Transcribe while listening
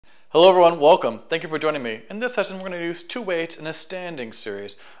Hello everyone, welcome. Thank you for joining me. In this session we're going to use two weights in a standing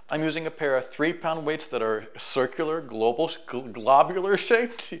series. I'm using a pair of 3-pound weights that are circular, globular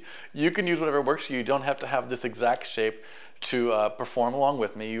shaped. You can use whatever works for you. You don't have to have this exact shape to perform along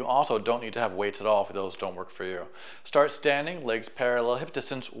with me. You also don't need to have weights at all if those don't work for you. Start standing, legs parallel, hip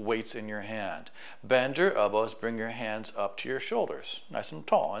distance, weights in your hand. Bend your elbows, bring your hands up to your shoulders, nice and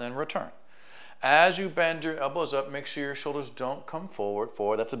tall, and then return. As you bend your elbows up, make sure your shoulders don't come forward.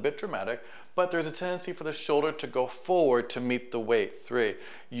 That's a bit dramatic, but there's a tendency for the shoulder to go forward to meet the weight. 3.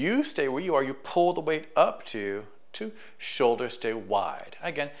 You stay where you are. You pull the weight up to you. 2. Shoulders stay wide.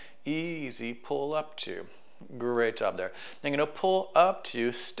 Again, easy pull up to you. Great job there. Then you're going to pull up to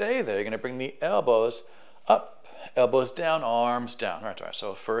you. Stay there. You're going to bring the elbows up, elbows down, arms down. Right.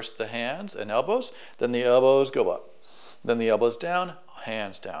 So first the hands and elbows, then the elbows go up. Then the elbows down,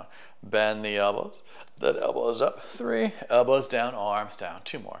 hands down. Bend the elbows, then elbows up. 3, elbows down, arms down.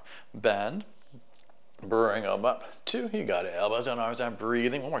 2 more. Bend, bring them up. 2, you got it. Elbows down, arms down.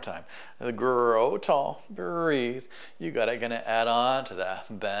 Breathing. 1 more time. Grow tall, breathe. You got it. Going to add on to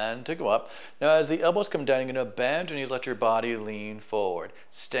that. Bend to go up. Now as the elbows come down, you're going to bend your knees, let your body lean forward.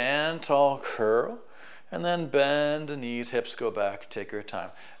 Stand tall, curl. And then bend the knees, hips go back, take your time.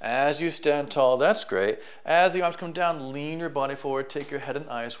 As you stand tall, that's great. As the arms come down, lean your body forward, take your head and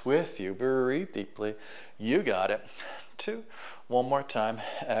eyes with you. Breathe deeply. You got it. 2, 1 more time.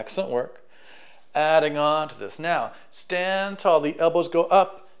 Excellent work. Adding on to this. Now, stand tall. The elbows go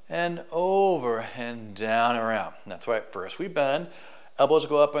up and over and down and around. That's right. First we bend. Elbows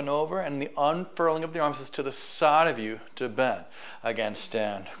go up and over, and the unfurling of the arms is to the side of you to bend. Again,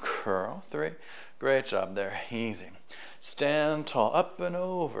 stand, curl. 3. Great job there. Easy. Stand tall, up and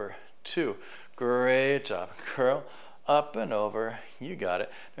over. 2. Great job. Curl, up and over. You got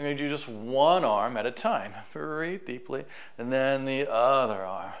it. I'm going to do just one arm at a time. Breathe deeply. And then the other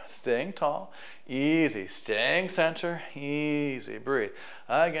arm. Staying tall. Easy. Staying center. Easy. Breathe.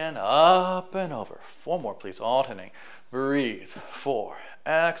 Again, up and over. 4 more, please. Alternating. Breathe. 4.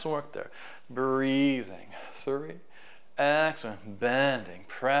 Excellent work there. Breathing. 3. Excellent. Bending.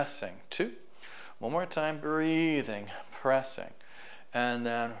 Pressing. 2. 1 more time, breathing, pressing, and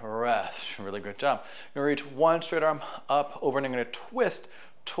then rest. Really good job. You're going to reach one straight arm up, over, and I'm going to twist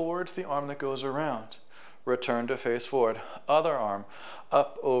towards the arm that goes around. Return to face forward. Other arm,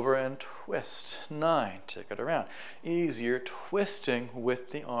 up, over, and twist. 9, take it around. Easier twisting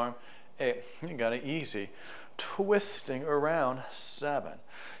with the arm. 8, you got it easy. Twisting around. 7.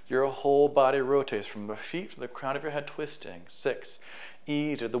 Your whole body rotates from the feet to the crown of your head, twisting. 6.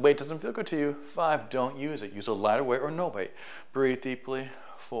 Easier. The weight doesn't feel good to you. 5. Don't use it. Use a lighter weight or no weight. Breathe deeply.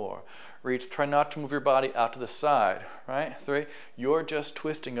 4. Reach. Try not to move your body out to the side. Right? 3. You're just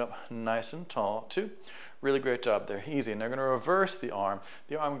twisting up nice and tall. 2. Really great job there. Easy. And they're going to reverse the arm.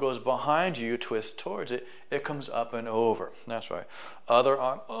 The arm goes behind you. You twist towards it. It comes up and over. That's right. Other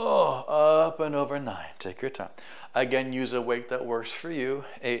arm. Oh, up and over. 9. Take your time. Again, use a weight that works for you.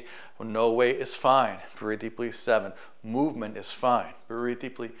 8. No weight is fine. Breathe deeply. 7. Movement is fine. Breathe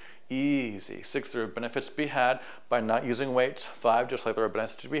deeply. Easy. 6. There are benefits to be had by not using weights. 5. Just like there are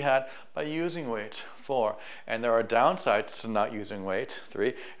benefits to be had by using weights. 4. And there are downsides to not using weights.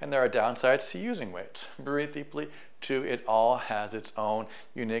 3. And there are downsides to using weights. Breathe deeply. 2. It all has its own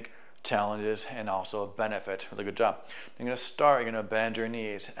unique challenges and also a benefit. Really good job. You're going to start, you're going to bend your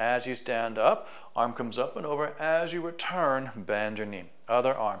knees. As you stand up, arm comes up and over. As you return, bend your knee.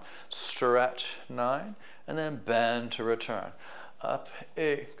 Other arm, stretch. 9, and then bend to return. Up.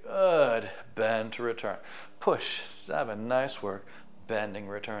 8, good. Bend to return. Push. 7, nice work. Bending,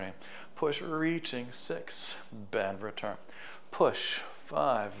 returning. Push, reaching. 6, bend, return. Push.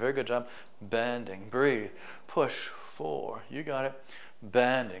 5, very good job. Bending, breathe. Push. 4, you got it.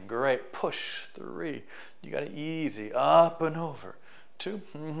 Bending, great. Push. 3, you got it easy. Up and over. 2,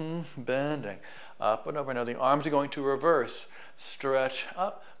 bending. Up and over. Now the arms are going to reverse. Stretch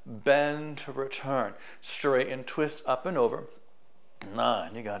up, bend to return. Straighten, twist up and over.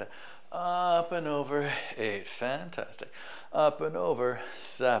 9, you got it. Up and over. 8, fantastic. Up and over.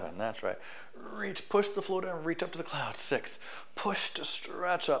 7, that's right. Reach, push the floor down, reach up to the clouds. 6, push to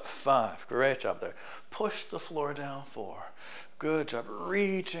stretch up. 5, great job there. Push the floor down. 4, good job.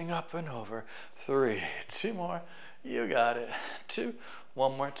 Reaching up and over. 3, 2 more. You got it. 2,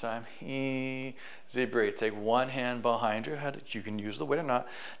 1 more time. Easy breathe. Take one hand behind your head. You can use the weight or not.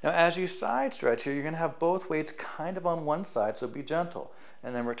 Now as you side stretch here, you're going to have both weights kind of on one side, so be gentle.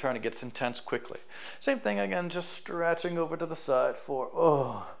 And then return. It gets intense quickly. Same thing again, just stretching over to the side.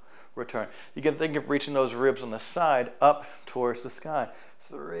 4, return. You can think of reaching those ribs on the side up towards the sky.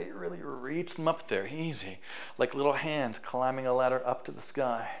 3, really reach them up there, easy. Like little hands climbing a ladder up to the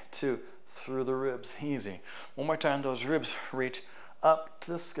sky. 2, through the ribs, easy. One more time, those ribs reach up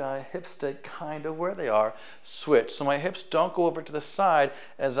to the sky, hips stay kind of where they are, switch. So my hips don't go over to the side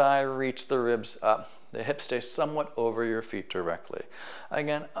as I reach the ribs up. The hips stay somewhat over your feet directly.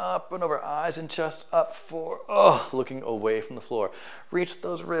 Again, up and over, eyes and chest up, 4, looking away from the floor. Reach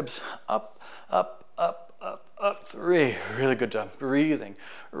those ribs up, up, up, up, up, 3, really good job. Breathing,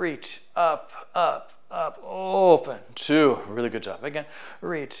 reach up, up, up, open, 2, really good job. Again,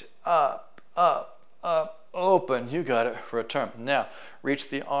 reach up, up, up, open, you got it, return. Now, reach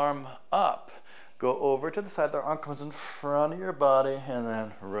the arm up, go over to the side, the arm comes in front of your body, and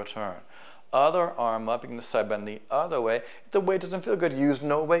then return. Other arm up, you can side bend the other way. If the weight doesn't feel good, use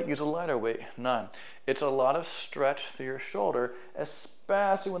no weight, use a lighter weight, 9. It's a lot of stretch through your shoulder,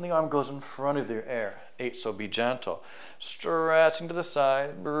 especially when the arm goes in front of your ear, 8, so be gentle. Stretching to the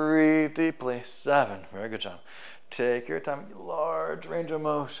side, breathe deeply, 7, very good job. Take your time, large range of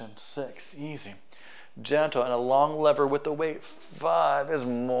motion, 6, easy. Gentle and a long lever with the weight, 5 is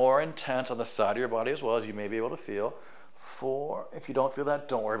more intense on the side of your body as well, as you may be able to feel. 4, if you don't feel that,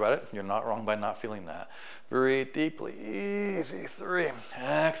 don't worry about it. You're not wrong by not feeling that. Breathe deeply, easy, 3,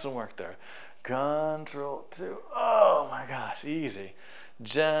 excellent work there. Control, 2, oh my gosh, easy.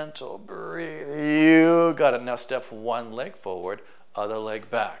 Gentle, breathe, you got it. Now step one leg forward, other leg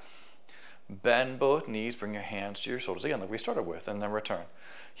back. Bend both knees, bring your hands to your shoulders again, like we started with, and then return.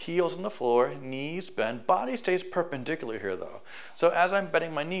 Heels on the floor, knees bend, body stays perpendicular here though. So as I'm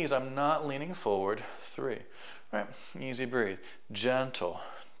bending my knees, I'm not leaning forward, 3. Right, easy breathe, gentle,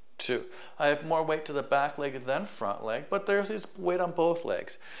 2. I have more weight to the back leg than front leg, but there's weight on both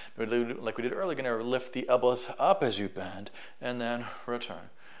legs. Like we did earlier, you're gonna lift the elbows up as you bend, and then return.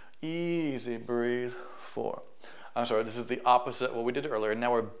 Easy breathe, 4. I'm sorry, this is the opposite of what we did earlier.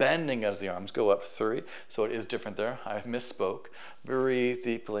 Now we're bending as the arms go up, 3. So it is different there. I misspoke. Breathe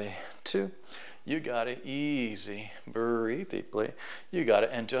deeply, 2. You got it, easy. Breathe deeply. You got it,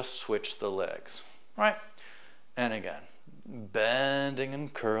 and just switch the legs. Right? And again, bending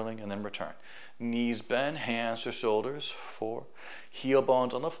and curling, and then return. Knees bend, hands to shoulders, 4. Heel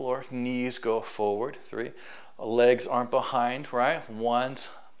bones on the floor, knees go forward, 3. Legs aren't behind, right? One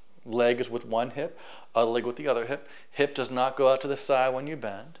leg is with one hip, other leg with the other hip. Hip does not go out to the side when you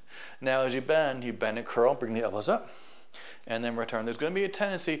bend. Now as you bend and curl, bring the elbows up, and then return. There's going to be a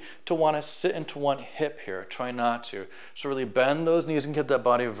tendency to want to sit into one hip here. Try not to. So really bend those knees and get that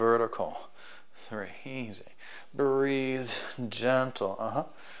body vertical. 3, easy. Breathe,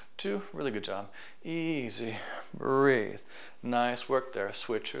 gentle, 2, really good job. Easy, breathe. Nice work there.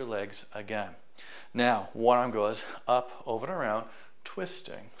 Switch your legs again. Now, one arm goes up, over and around,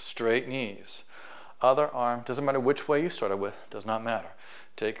 twisting, straight knees. Other arm, doesn't matter which way you started with, does not matter.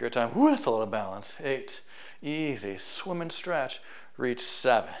 Take your time, that's a lot of balance. 8, easy, swim and stretch. Reach,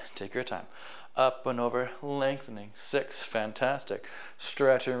 7, take your time. Up and over, lengthening, 6, fantastic.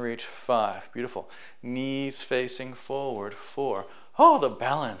 Stretch and reach, 5, beautiful. Knees facing forward, 4. Oh, the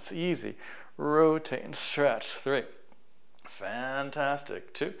balance, easy. Rotate and stretch, 3.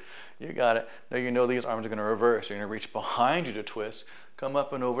 Fantastic, 2. You got it. Now you know these arms are going to reverse. You're going to reach behind you to twist, come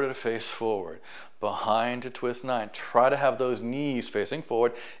up and over to face forward. Behind to twist, 9. Try to have those knees facing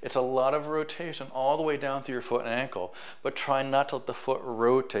forward. It's a lot of rotation all the way down through your foot and ankle, but try not to let the foot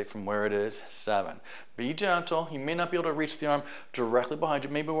rotate from where it is, 7. Be gentle. You may not be able to reach the arm directly behind you.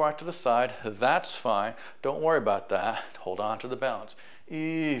 Maybe walk to the side. That's fine. Don't worry about that. Hold on to the balance.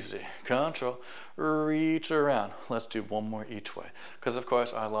 Easy, control, reach around. Let's do one more each way, because of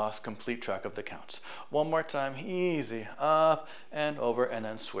course I lost complete track of the counts. One more time, easy, up and over, and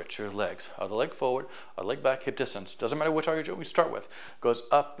then switch your legs. Other leg forward, other leg back, hip distance. Doesn't matter which arm we start with. Goes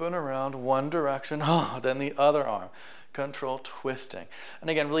up and around one direction, then the other arm. Control, twisting. And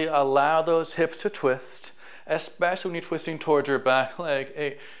again, really allow those hips to twist, especially when you're twisting towards your back leg.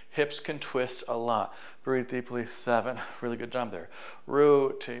 8, hips can twist a lot. Breathe deeply, 7, really good job there.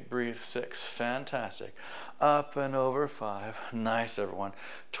 Rotate, breathe, 6, fantastic. Up and over, 5, nice everyone.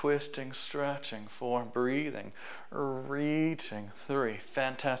 Twisting, stretching, 4, breathing, reaching, 3,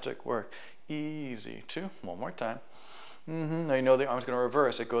 fantastic work. Easy, 2, one more time. Now you know the arm's going to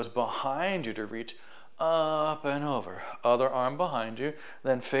reverse. It goes behind you to reach, up and over. Other arm behind you,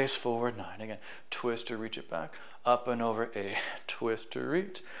 then face forward, 9. Again, twist to reach it back. Up and over, 8, twist to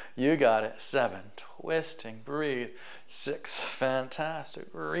reach. You got it, 7, twisting, breathe. 6, fantastic,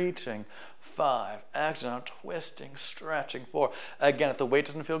 reaching. 5, excellent, twisting, stretching. 4, again, if the weight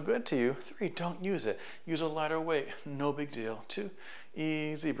doesn't feel good to you, 3, don't use it. Use a lighter weight, no big deal. 2,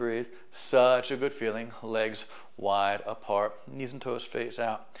 Easy breathe. Such a good feeling. Legs wide apart. Knees and toes face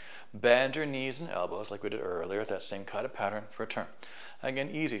out. Bend your knees and elbows like we did earlier. That same kind of pattern. Return.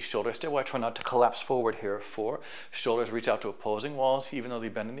 Again, easy. Shoulders stay wide. Try not to collapse forward here. 4. Shoulders reach out to opposing walls, even though they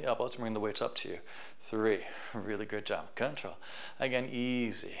bend in the elbows. Bring the weights up to you. 3. Really good job. Control. Again,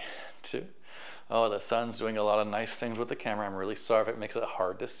 easy. 2. Oh, the sun's doing a lot of nice things with the camera. I'm really sorry if it makes it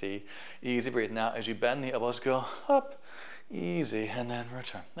hard to see. Easy breathe. Now, as you bend, the elbows go up. Easy, and then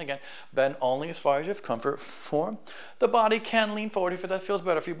return. Again, bend only as far as you have comfort. 4. The body can lean forward if that feels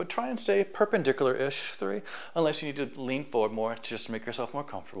better for you, but try and stay perpendicular-ish. 3. Unless you need to lean forward more just to make yourself more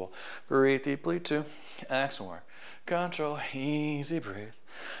comfortable. Breathe deeply. 2. Excellent work. Control. Easy breathe.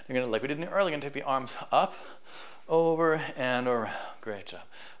 You're going to, like we did earlier, take the arms up, over, and around. Great job.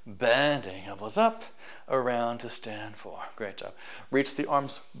 Bending, elbows up, around to stand 4. Great job. Reach the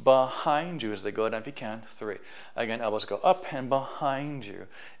arms behind you as they go down if you can. 3. Again, elbows go up and behind you.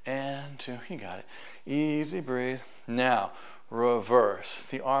 And 2. You got it. Easy breathe. Now, reverse.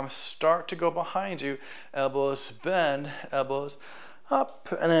 The arms start to go behind you. Elbows bend, elbows up,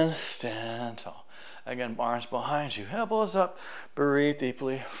 and then stand tall. Again, arms behind you, elbows up, breathe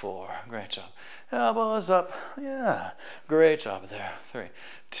deeply. 4. Great job. Elbows up. Yeah. Great job there. 3.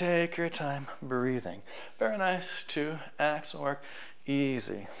 Take your time breathing. Very nice. 2. Excellent work.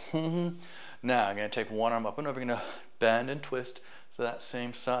 Easy. Now, I'm going to take one arm up and over. You're going to bend and twist to that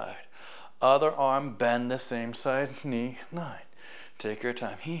same side. Other arm, bend the same side. Knee. 9. Take your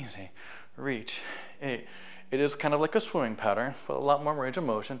time. Easy. Reach. 8. It is kind of like a swimming pattern, but a lot more range of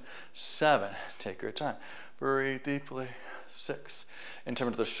motion. 7. Take your time. Breathe deeply. 6. In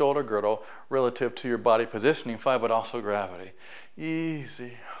terms of the shoulder girdle, relative to your body positioning. 5, but also gravity.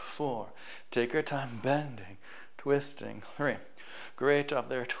 Easy. 4. Take your time bending, twisting. 3. Great job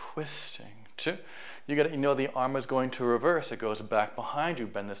there, twisting. 2. You know the arm is going to reverse. It goes back behind you.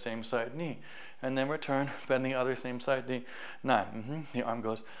 Bend the same side knee. And then return, bend the other same side knee. 9. The arm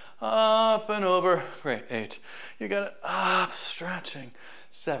goes up and over. Great. 8. You got it up, stretching.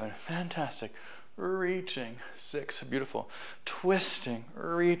 7. Fantastic. Reaching. 6. Beautiful. Twisting,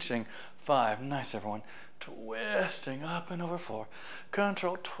 reaching. 5. Nice, everyone. Twisting up and over. 4.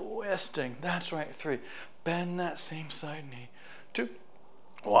 Control, twisting. That's right. 3. Bend that same side knee. 2.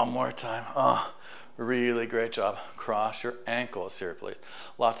 One more time. Really great job. Cross your ankles here, please.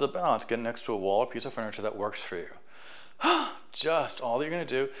 Lots of balance. Get next to a wall or piece of furniture that works for you. Just all you're going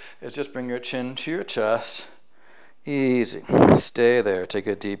to do is just bring your chin to your chest. Easy. Stay there. Take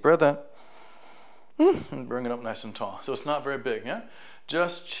a deep breath in. And bring it up nice and tall. So it's not very big, yeah?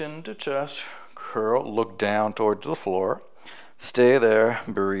 Just chin to chest. Curl. Look down towards the floor. Stay there.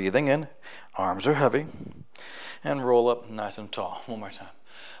 Breathing in. Arms are heavy. And roll up nice and tall. One more time.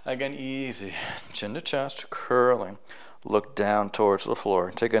 Again, easy. Chin to chest, curling. Look down towards the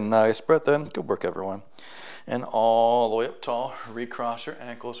floor. Take a nice breath in. Good work, everyone. And all the way up tall. Recross your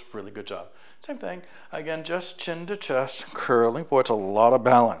ankles. Really good job. Same thing. Again, just chin to chest, curling forward. It's a lot of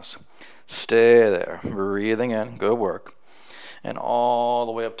balance. Stay there. Breathing in. Good work. And all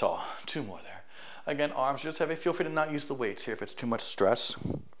the way up tall. 2 more there. Again, arms just heavy. Feel free to not use the weights here if it's too much stress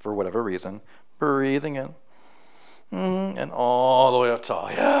for whatever reason. Breathing in. And all the way up tall.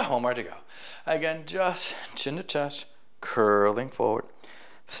 Yeah, one more to go. Again, just chin to chest, curling forward.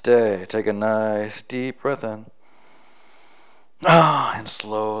 Stay. Take a nice deep breath in. And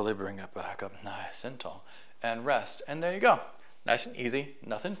slowly bring it back up nice and tall. And rest. And there you go. Nice and easy.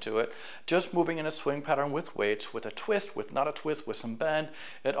 Nothing to it. Just moving in a swing pattern with weights, with a twist, with not a twist, with some bend.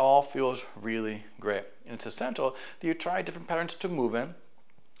 It all feels really great. And it's essential that you try different patterns to move in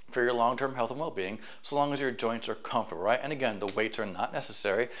for your long-term health and well-being, so long as your joints are comfortable, right? And again, the weights are not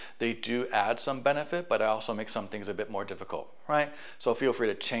necessary. They do add some benefit, but it also makes some things a bit more difficult, right? So feel free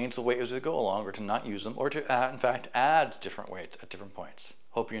to change the weight as we go along, or to not use them, or to in fact add different weights at different points.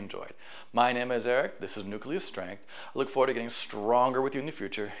 Hope you enjoyed. My name is Eric. This is Nucleus Strength. I look forward to getting stronger with you in the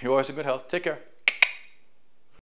future. You're always in good health. Take care.